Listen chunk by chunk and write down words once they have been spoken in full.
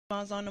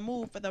On the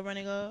move for the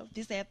running of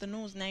this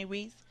afternoon's night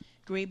race.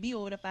 Grade B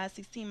over the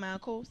 516-mile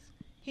course.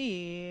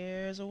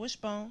 Here's a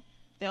wishbone.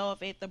 They're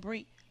off at the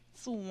break.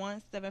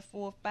 2-1,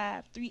 7-4,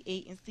 5, 3,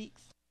 8, and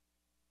 6.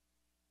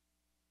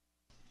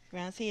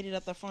 Grounds headed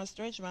up the front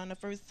stretch. Around the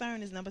first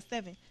turn is number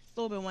 7,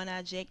 Sober One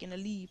Eye Jack in the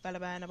lead, followed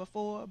by number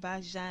 4,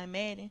 Box Giant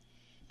Madden,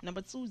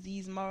 number 2,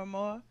 Z's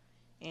Mara,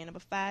 and number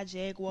 5,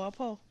 Jaguar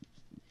Paul.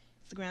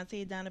 The grounds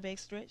head down the back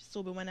stretch.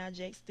 Sober One Eye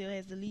Jack still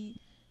has the lead.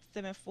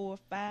 7-4,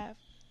 5,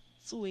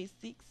 2, 8,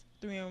 6,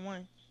 3, and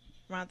 1.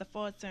 Round the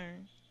fourth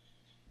turn.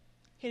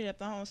 Hit it up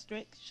the home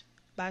stretch.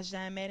 Box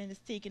Giant Madden is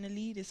taking the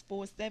lead. It's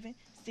 4-7,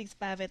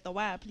 6-5 at the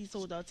wide. Please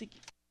hold our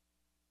tickets.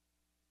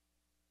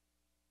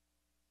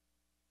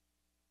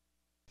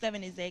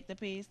 7 exacta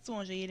pays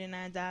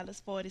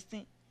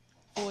 $289.40.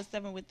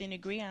 4-7 within the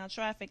Greyhound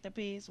trifecta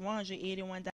pays $181.